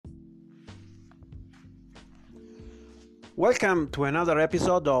Welcome to another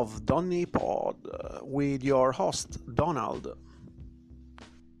episode of Donny Pod with your host Donald.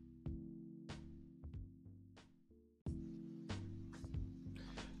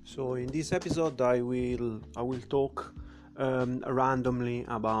 So in this episode I will talk randomly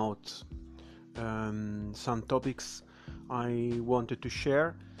about some topics I wanted to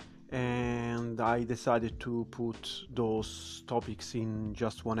share, and I decided to put those topics in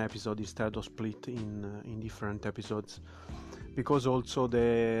just one episode instead of split in different episodes, because also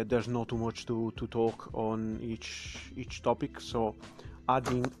there's not too much to talk on each topic. So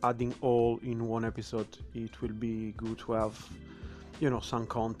adding all in one episode, it will be good to have some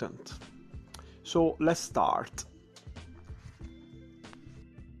content. So let's start.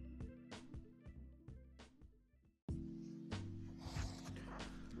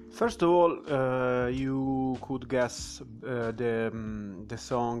 First of all, you could guess the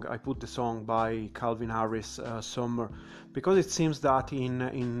song. I put the song by Calvin Harris, "Summer," because it seems that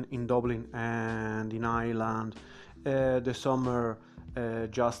in Dublin and in Ireland, the summer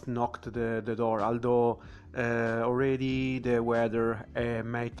just knocked the door. Although already the weather,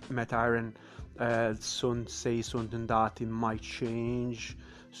 Met Iron say something that it might change,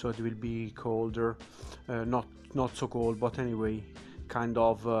 so it will be colder. Not so cold, but anyway, kind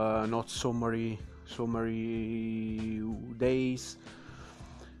of not summery days.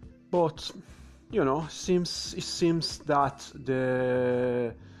 But it seems that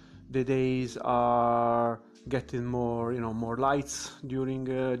the days are getting more lights during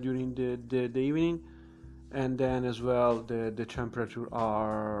the evening, and then as well the temperature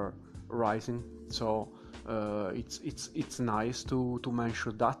are rising. So it's nice to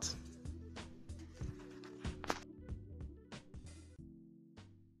mention that.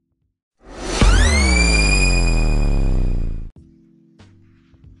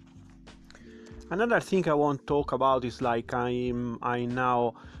 Another thing I want to talk about is like I'm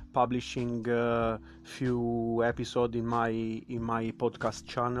now publishing few episodes in my podcast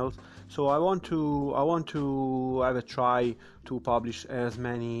channels. So I want to have a try to publish as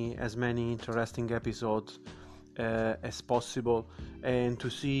many interesting episodes as possible, and to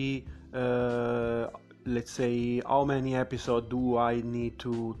see let's say how many episodes do I need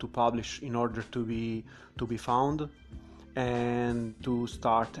to publish in order to be found and to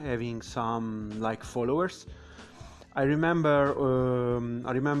start having some like followers. I remember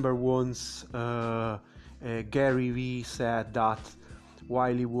once Gary Vee said that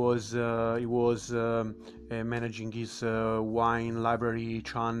while he was managing his wine library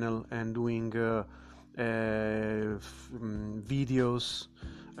channel and doing videos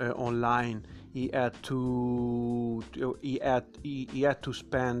online, he had to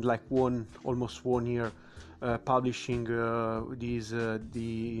spend like almost 1 year publishing these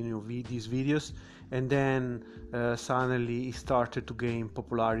videos, and then suddenly he started to gain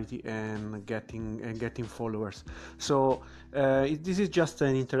popularity and getting followers. So this is just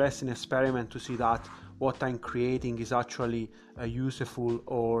an interesting experiment to see that what I'm creating is actually useful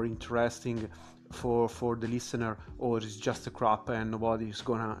or interesting for the listener, or is just a crap and nobody is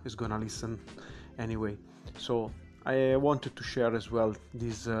gonna listen anyway. So I wanted to share as well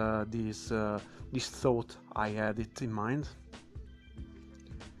this thought. I had it in mind.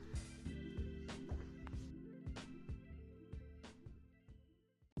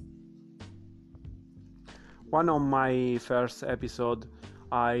 One of my first episode,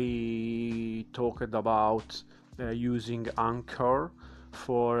 I talked about using Anchor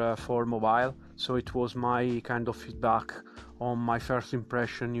for mobile. So it was my kind of feedback on my first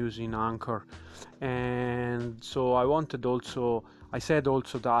impression using Anchor. And so I said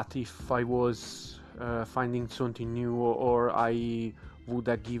also that if I was finding something new, or I would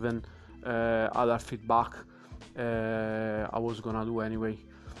have given other feedback, I was gonna do anyway.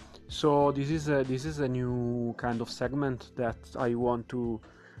 So this is a new kind of segment that I want to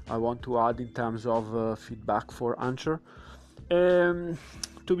add in terms of feedback for Anchor.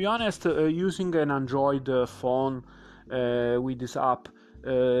 To be honest, using an Android phone with this app,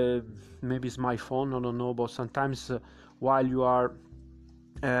 maybe it's my phone, I don't know, but sometimes while you are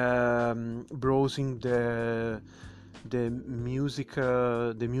browsing the music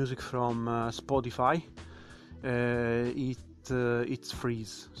from Spotify, it's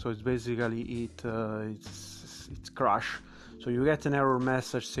freeze. So it's basically it's crash. So you get an error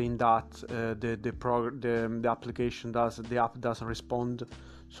message saying that the app doesn't respond.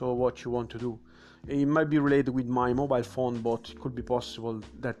 So what you want to do? It might be related with my mobile phone, but it could be possible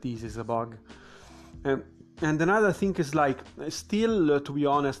that this is a bug. And another thing is like, still, to be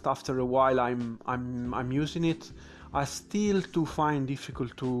honest, after a while I'm using it, I still to find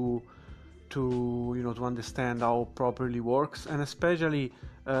difficult to to understand how properly works, and especially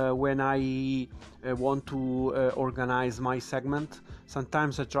when I want to organize my segment.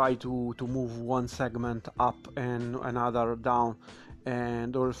 Sometimes I try to move one segment up and another down,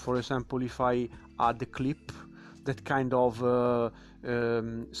 and or for example, if I add the clip, that kind of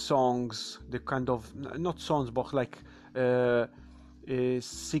songs, the kind of not songs but like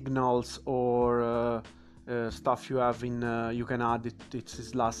signals or stuff you have in you can add it.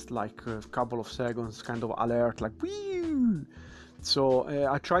 It's last like a couple of seconds, kind of alert, like whee! So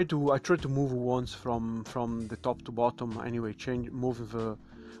I try to move once from the top to bottom. Anyway, move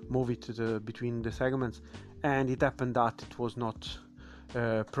it between the segments, and it happened that it was not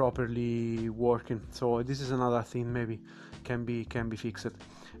properly working. So this is another thing maybe can be fixed.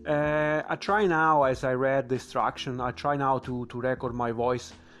 I try now, as I read the instruction, I try now to record my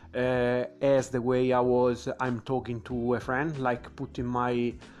voice as the way I'm talking to a friend, like putting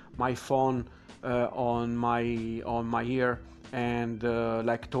my phone on my ear and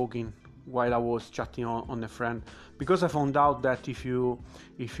like talking while I was chatting on a friend, because I found out that if you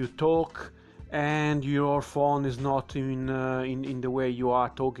talk and your phone is not in the way you are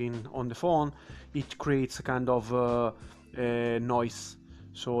talking on the phone, it creates a kind of noise.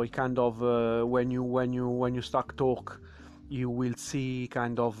 So it kind of when you start talk, you will see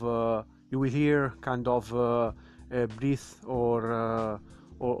kind of you will hear kind of breath or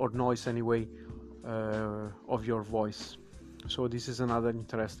noise anyway of your voice. So this is another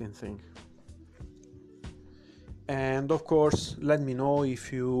interesting thing. And of course, let me know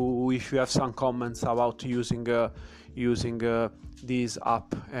if you have some comments about using this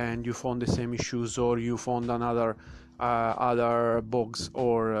app and you found the same issues, or you found another other bugs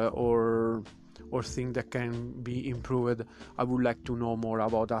or thing that can be improved. I would like to know more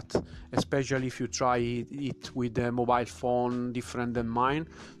about that, especially if you try it with a mobile phone different than mine.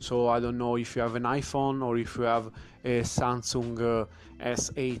 So I don't know if you have an iPhone or if you have a Samsung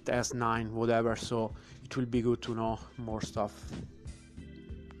S8, S9, whatever. So it will be good to know more stuff.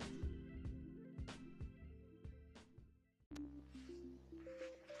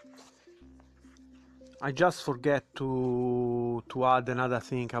 I just forget to add another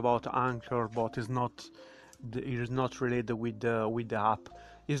thing about Anchor, but it is not related with the app.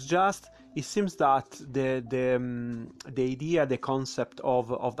 It's just, it seems that the idea, the concept of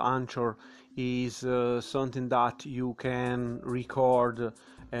the Anchor is something that you can record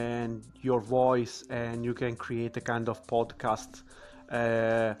and your voice, and you can create a kind of podcast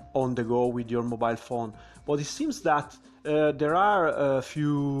on the go with your mobile phone. But it seems that there are a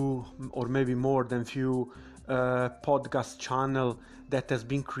few, or maybe more than few, podcast channel that has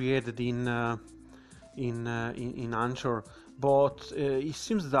been created in Anchor, but it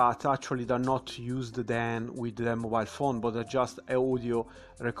seems that actually they're not used then with the mobile phone, but they're just audio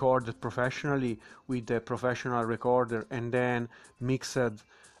recorded professionally with a professional recorder and then mixed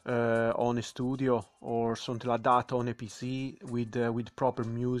on a studio or something like that on a PC with proper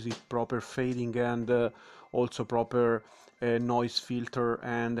music, proper fading, and also proper noise filter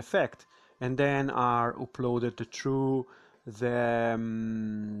and effect, and then are uploaded through the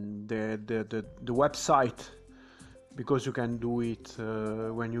website, because you can do it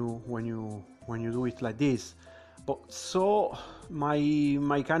when you do it like this. But so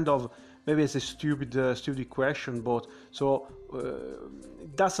my kind of, maybe it's a stupid question, but so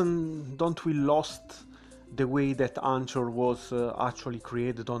don't we lost the way that Anchor was actually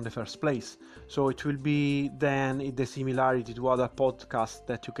created on the first place? So it will be then the similarity to other podcasts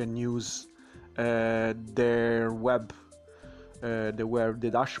that you can use their web, the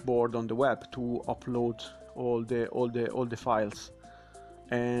dashboard on the web to upload all the files,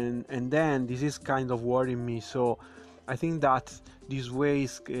 and then this is kind of worrying me. So I think that these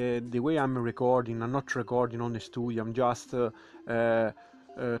ways, the way I'm recording, I'm not recording on the studio, I'm just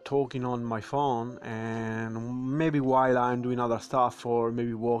talking on my phone, and maybe while I'm doing other stuff, or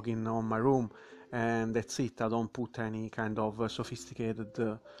maybe walking on my room, and that's it. I don't put any kind of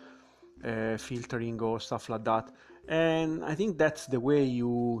sophisticated filtering or stuff like that, and I think that's the way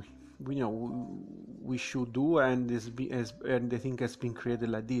we should do, and and I think has been created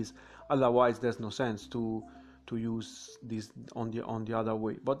like this. Otherwise, there's no sense to use this on the other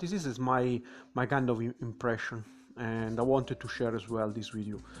way. But this is my kind of impression, and I wanted to share as well this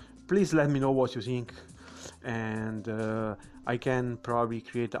video. Please let me know what you think, and I can probably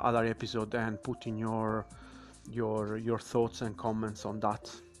create other episode and put in your thoughts and comments on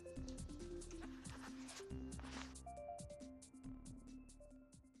that.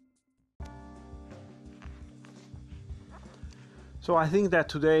 So I think that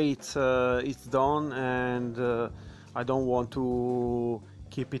today it's done, and I don't want to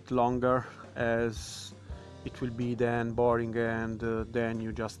keep it longer, as it will be then boring, and then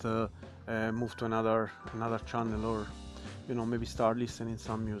you just move to another channel, or maybe start listening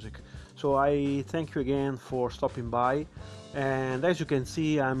some music. So I thank you again for stopping by, and as you can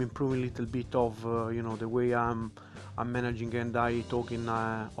see, I'm improving a little bit of the way I'm managing and I talking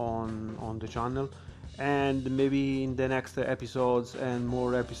on the channel. And maybe in the next episodes and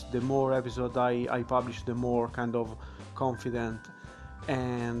the more episodes I publish, the more kind of confident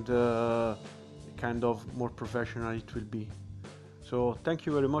and kind of more professional it will be. So thank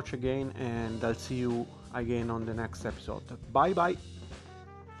you very much again, and I'll see you again on the next episode. Bye bye.